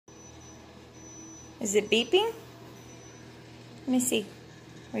Is it beeping? Let me see.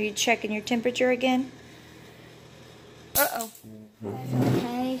 Are you checking your temperature again? Uh-oh.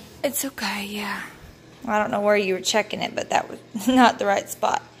 Okay. It's okay, yeah. Well, I don't know where you were checking it, but that was not the right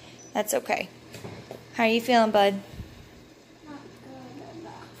spot. That's okay. How are you feeling, bud?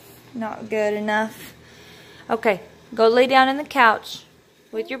 Not good enough. Okay, go lay down in the couch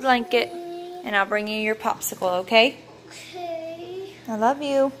with your blanket, and I'll bring you your popsicle, okay? Okay. I love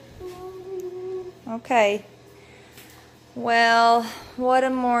you. Okay. Well, what a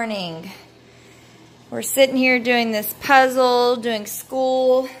morning. We're sitting here doing this puzzle, doing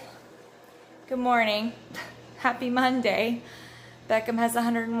school. Good morning. Happy Monday. Beckham has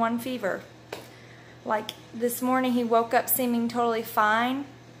 101 fever. Like this morning he woke up seeming totally fine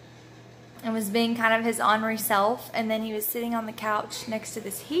and was being kind of his ornery self, and then he was sitting on the couch next to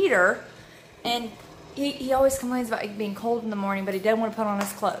this heater, and he always complains about being cold in the morning, but he doesn't want to put on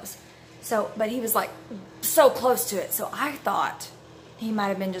his clothes. So, but he was like so close to it, so I thought he might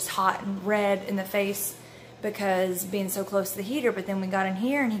have been just hot and red in the face because being so close to the heater. But then we got in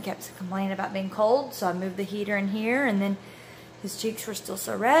here and he kept complaining about being cold, so I moved the heater in here, and then his cheeks were still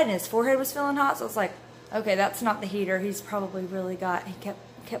so red and his forehead was feeling hot, so I was like, okay, that's not the heater. He's probably really got, he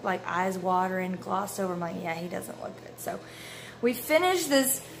kept like eyes watering, glossed over. I'm like, yeah, he doesn't look good. So we finished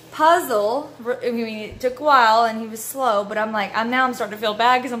this puzzle. I mean, it took a while and he was slow, but I'm like, now I'm starting to feel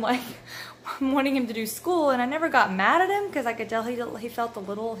bad because I'm like, I'm wanting him to do school, and I never got mad at him because I could tell he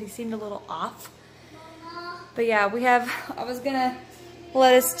felt he seemed a little off. But yeah, I was gonna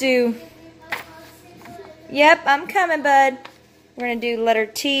let us do, yep, I'm coming, bud. We're gonna do letter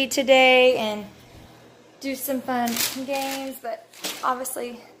T today and do some fun games, but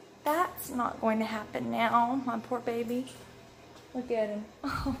obviously that's not going to happen now. My poor baby. Look at him.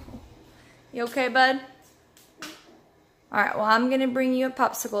 Oh. You okay, bud? Alright, well, I'm going to bring you a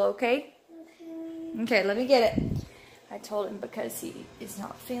popsicle, okay? Okay, let me get it. I told him because he is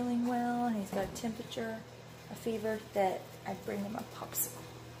not feeling well and he's got a temperature, a fever, that I'd bring him a popsicle.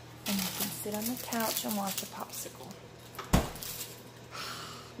 And he can sit on the couch and watch a popsicle.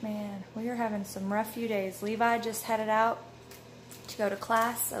 Man, we are having some rough few days. Levi just headed out to go to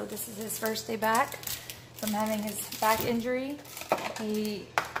class, so this is his first day back from having his back injury. He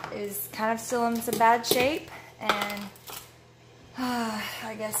is kind of still in some bad shape, and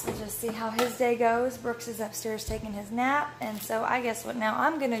I guess we'll just see how his day goes. Brooks is upstairs taking his nap, and so I guess what now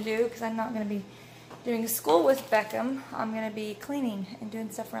I'm going to do, because I'm not going to be doing school with Beckham, I'm going to be cleaning and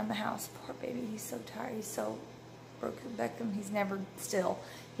doing stuff around the house. Poor baby, he's so tired. He's so broken. Beckham, he's never still.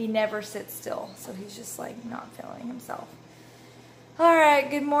 He never sits still, so he's just like not feeling himself.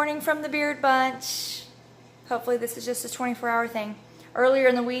 Alright, good morning from the Beard Bunch. Hopefully this is just a 24-hour thing. Earlier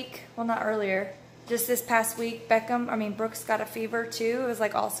in the week, well, not earlier, just this past week, Brooks got a fever too. It was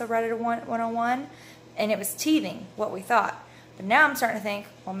like also right at 101, and it was teething, what we thought. But now I'm starting to think,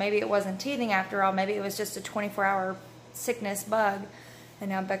 well, maybe it wasn't teething after all. Maybe it was just a 24-hour sickness bug, and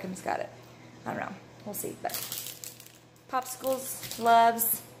now Beckham's got it. I don't know. We'll see. But popsicles,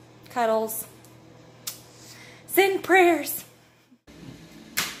 loves, cuddles, send prayers.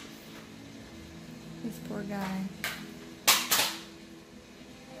 This poor guy.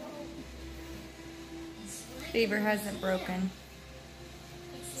 Fever hasn't broken,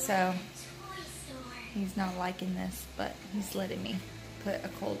 so he's not liking this, but he's letting me put a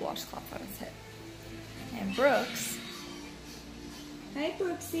cold washcloth on his head. And Brooks, hey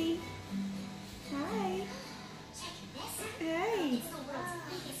Brooksy, hi, hey,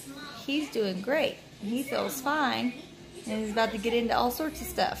 he's doing great. He feels fine, and he's about to get into all sorts of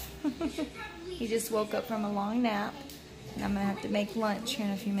stuff. He just woke up from a long nap, and I'm gonna have to make lunch here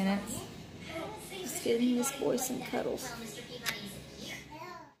in a few minutes. Just getting this boy some cuddles. This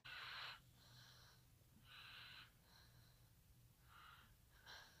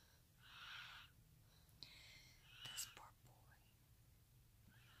poor boy.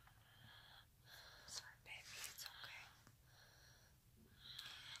 Sorry, baby, it's okay.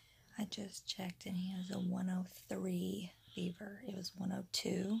 I just checked and he has a 103 fever. It was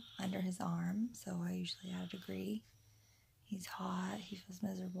 102 under his arm, so I usually add a degree. He's hot, he feels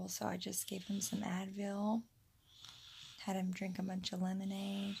miserable, so I just gave him some Advil, had him drink a bunch of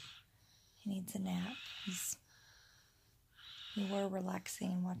lemonade. He needs a nap. We were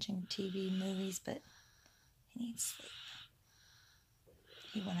relaxing and watching TV, movies, but he needs sleep.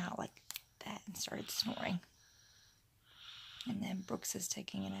 He went out like that and started snoring. And then Brooks is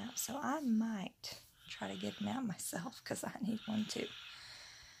taking a nap, so I might try to get a nap myself because I need one too.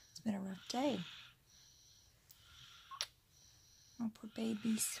 It's been a rough day. Oh, poor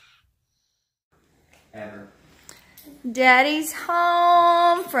babies. Ever. Daddy's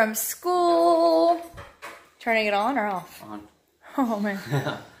home from school. Turning it on or off? On. Oh man.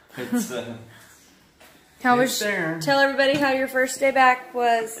 It's How was there? Tell everybody how your first day back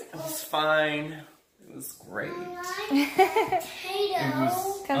was. It was fine. It was great.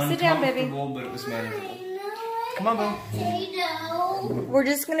 Come sit down, baby. But it was manageable. Come on, Bo. We're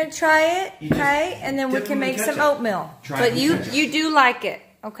just gonna try it, okay? And then we can make some oatmeal. But you do like it,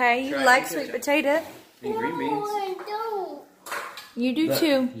 okay? You like sweet potato. And green beans. You do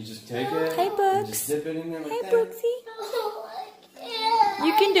too. You just take it. Hey, Brooks. Just dip it in there like Hey, that. Brooksy.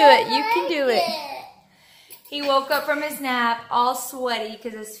 You can do it. You can do it. He woke up from his nap all sweaty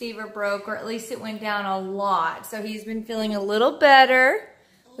because his fever broke, or at least it went down a lot. So he's been feeling a little better.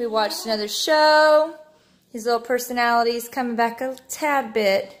 We watched another show. His little personality's coming back a tad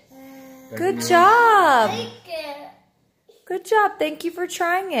bit. Good job. Good job. Thank you for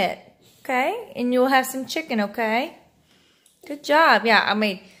trying it. Okay? And you'll have some chicken, okay? Good job. Yeah, I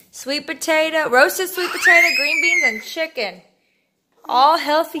made sweet potato, roasted sweet potato, green beans, and chicken. All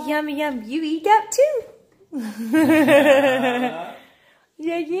healthy, yummy, yum. You eat that too.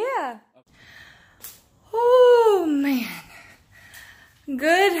 Yeah. Oh, man.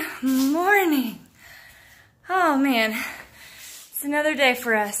 Good morning. Oh, man. It's another day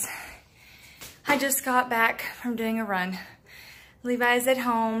for us. I just got back from doing a run. Levi's at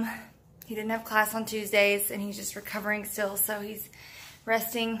home. He didn't have class on Tuesdays, and he's just recovering still, so he's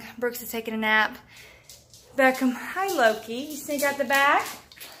resting. Brooks is taking a nap. Beckham, hi, Loki. You sneak out the back?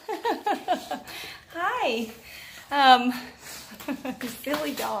 Hi.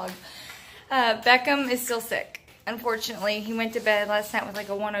 Silly dog. Beckham is still sick. Unfortunately, he went to bed last night with like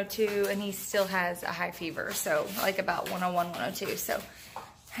a 102, and he still has a high fever, so like about 101, 102. So,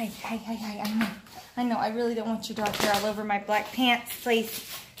 hi, I know, I really don't want your dog hair all over my black pants, please.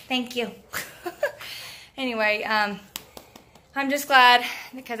 Thank you. Anyway, I'm just glad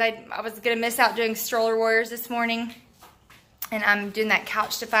because I was going to miss out doing Stroller Warriors this morning, and I'm doing that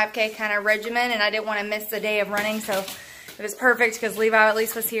couch to 5K kind of regimen, and I didn't want to miss the day of running, so it was perfect because Levi at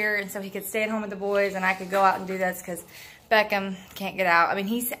least was here, and so he could stay at home with the boys, and I could go out and do this because Beckham can't get out. I mean,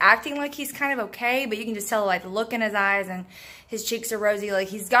 he's acting like he's kind of okay, but you can just tell like the look in his eyes, and his cheeks are rosy, like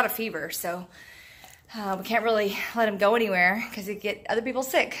he's got a fever, so we can't really let him go anywhere because he'd get other people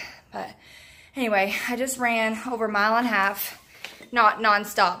sick. But anyway, I just ran over 1.5 miles, not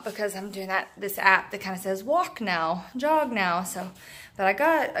nonstop because I'm doing this app that kind of says walk now, jog now. So, but I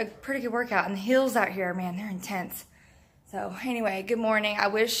got a pretty good workout, and the hills out here, man, they're intense. So anyway, good morning. I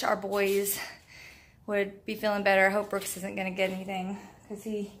wish our boys would be feeling better. I hope Brooks isn't going to get anything because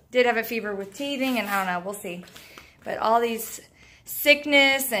he did have a fever with teething, and I don't know, we'll see. But all these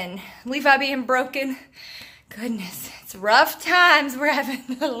sickness and Levi being broken, goodness, it's rough times we're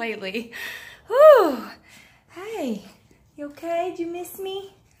having lately. Whew. Hey, you okay? Did you miss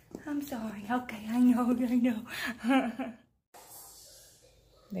me? I'm sorry. Okay, I know.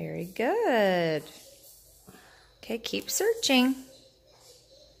 Very good. Okay, keep searching.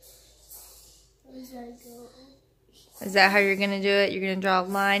 Is that how you're going to do it? You're going to draw a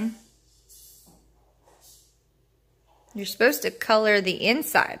line? You're supposed to color the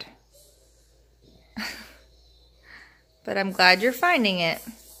inside. But I'm glad you're finding it.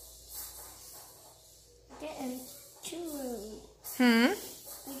 Getting through. I'm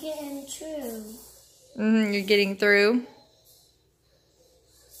getting through. You're getting through.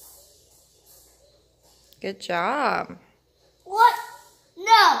 Good job. What?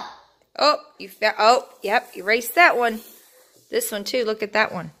 No. Oh, you found. Oh, yep. Erase that one. This one too. Look at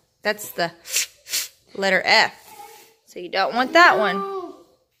that one. That's the letter F. So you don't want that one.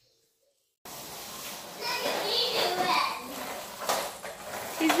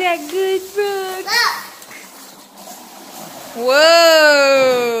 Is that good, Brooks?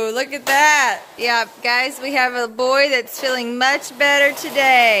 Whoa, look at that. Yeah, guys, we have a boy that's feeling much better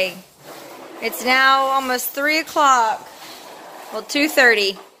today. It's now almost 3 o'clock. Well,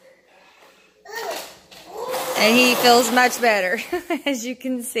 2:30. And he feels much better, as you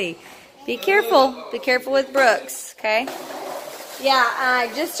can see. Be careful. Be careful with Brooks, okay? Yeah,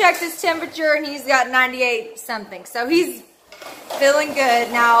 I just checked his temperature, and he's got 98 something. So he's feeling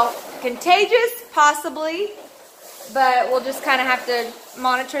good. Now, contagious, possibly, but we'll just kind of have to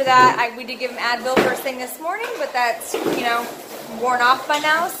monitor that. We did give him Advil first thing this morning, but that's, you know, worn off by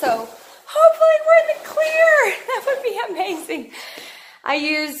now. So hopefully we're in the clear. That would be amazing. I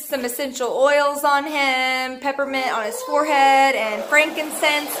used some essential oils on him, peppermint on his forehead, and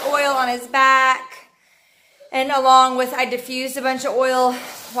frankincense oil on his back. And along with, I diffused a bunch of oil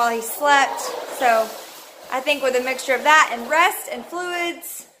while he slept. So I think with a mixture of that and rest and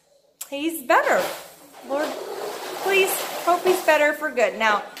fluids, he's better. Lord, Please, hope he's better for good.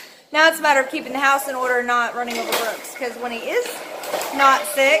 Now it's a matter of keeping the house in order and not running over Brooks. Because when he is not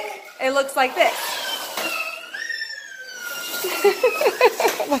sick, it looks like this.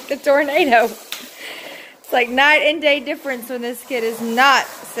 Like a tornado. It's like night and day difference when this kid is not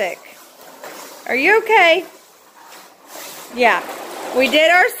sick. Are you okay? Yeah. We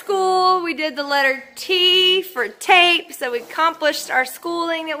did our school. We did the letter T for tape. So we accomplished our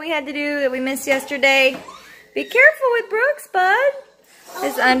schooling that we had to do that we missed yesterday. Be careful with Brooks, bud.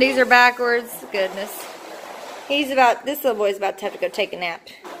 His undies are backwards. Goodness. This little boy's about to have to go take a nap.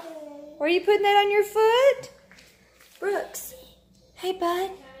 Were you putting that on your foot? Brooks. Hey,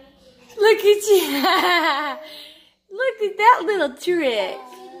 bud. Look at you. Look at that little trick.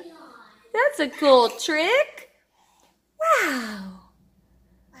 That's a cool trick. Wow.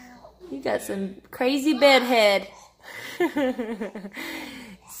 You got some crazy bedhead.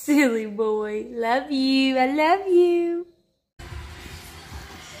 Silly boy. Love you. I love you.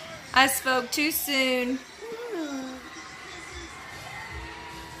 I spoke too soon.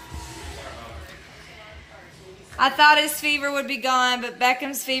 I thought his fever would be gone, but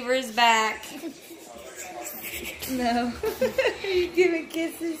Beckham's fever is back. No. Are you giving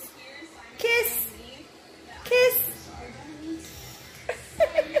kisses? Kiss. Kiss.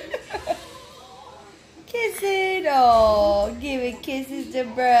 Kiss it. Oh, giving kisses to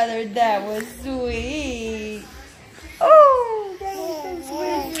brother. That was sweet. Oh, that was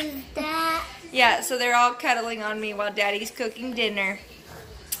so sweet. Yeah, so they're all cuddling on me while Daddy's cooking dinner.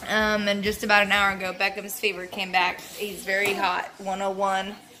 And just about an hour ago, Beckham's fever came back. He's very hot,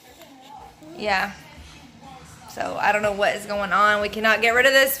 101. Yeah. So I don't know what is going on. We cannot get rid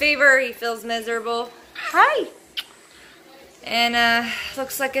of this fever. He feels miserable. Hi. And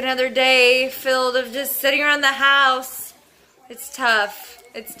looks like another day filled of just sitting around the house. It's tough.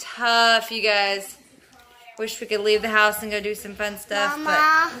 It's tough, you guys. Wish we could leave the house and go do some fun stuff,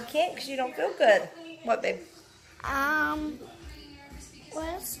 Mama. but we can't because you don't feel good. What, babe?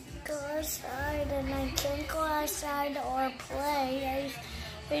 Let's go outside, and I can't go outside or play. It's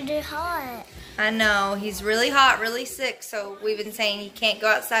really hot. I know. He's really hot, really sick, so we've been saying he can't go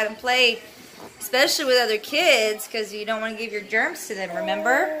outside and play, especially with other kids, because you don't want to give your germs to them,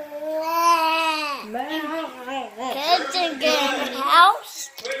 remember? Kids can get in the house?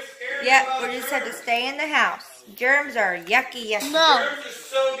 Yep, we just have to stay in the house. Germs are yucky, yucky. No. Yours is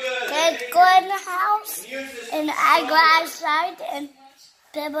so good. Kids go in the house, and I go outside, and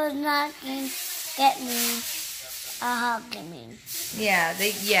Pebbles not gonna get me a hug. I mean.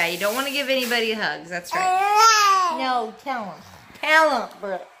 Yeah, you don't want to give anybody hugs. That's right. No, tell him. Tell him,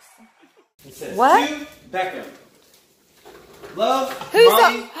 Brooks. It says, What? To Beckham. Love, Who's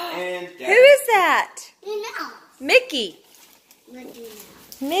Mommy, that? and Who Daddy. is that? You know. Mickey. What do you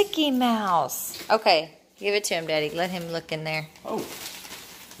know? Mickey Mouse. Okay, give it to him, Daddy. Let him look in there. Oh,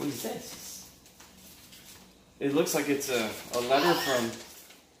 what is this? It looks like it's a letter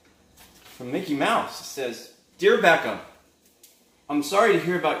from Mickey Mouse. It says, Dear Beckham, I'm sorry to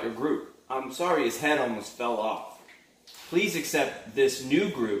hear about your group. I'm sorry his head almost fell off. Please accept this new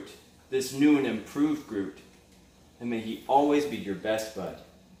Groot, this new and improved Groot, and may he always be your best bud.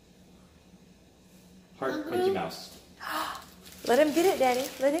 Heart, Mickey Mouse. Let him get it, Daddy.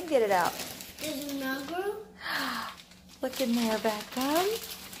 Let him get it out. There's no group? Look in there,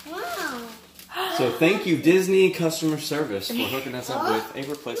 Beckham. Wow. So thank you, Disney customer service, for hooking us up with a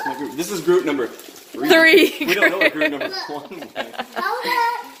replacement Groot. This is Groot number 3. We don't know what Groot number 1 was.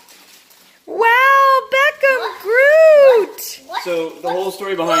 Wow, Beckham Groot. What? So the whole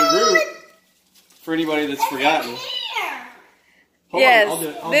story behind Groot, for anybody that's forgotten. Hold on, I'll do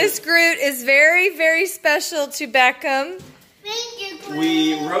it. I'll This do Groot is very, very special to Beckham. Thank you, it.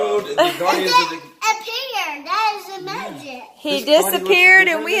 We rode the Guardians of the... Appear. That is a magic. He This body disappeared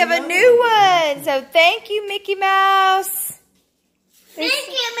looks and we have a different new than one. So thank you, Mickey Mouse. Thank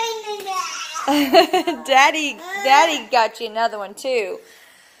you, Minnie. Daddy got you another one too.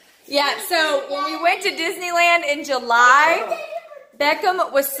 Yeah, so when we went to Disneyland in July,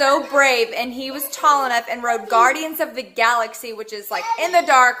 Beckham was so brave and he was tall enough and rode Guardians of the Galaxy, which is like in the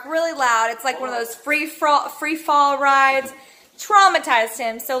dark, really loud. It's like one of those free fall rides. Traumatized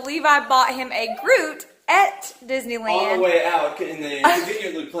him, so Levi bought him a Groot at Disneyland. On the way out in the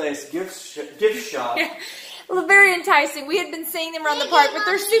conveniently placed gift shop. Yeah. Well, very enticing. We had been seeing them around the park, but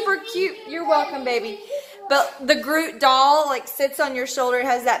they're super cute. You're welcome, baby. But the Groot doll, like, sits on your shoulder. It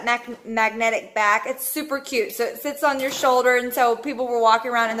has that magnetic back. It's super cute. So it sits on your shoulder, and so people were walking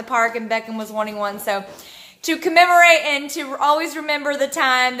around in the park, and Beckham was wanting one. So to commemorate and to always remember the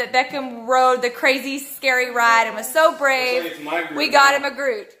time that Beckham rode the crazy, scary ride and was so brave, we got him a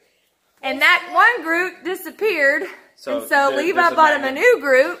Groot. And that one Groot disappeared. So, and so Levi bought him a new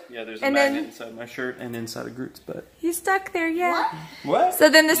Groot. Yeah, there's a magnet inside my shirt and inside of Groot's butt. He's stuck there, yeah. What? So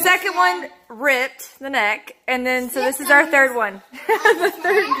then the second one ripped the neck, and then so this is our third one. The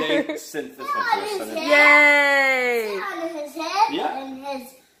third They Groot. sent this one to us. Yay! On his head Yeah. and his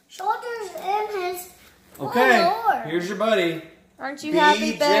shoulders and his Okay, Lord. here's your buddy. Aren't you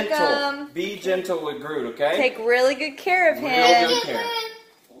happy, gentle. Beckham? Be gentle with Groot, okay? Take really good care of Real him. good care.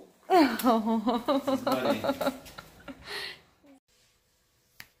 Buddy.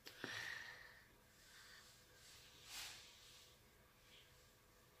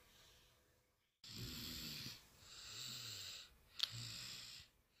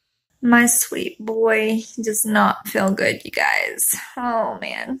 My sweet boy does not feel good, you guys. Oh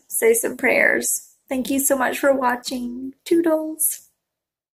man, say some prayers. Thank you so much for watching. Toodles.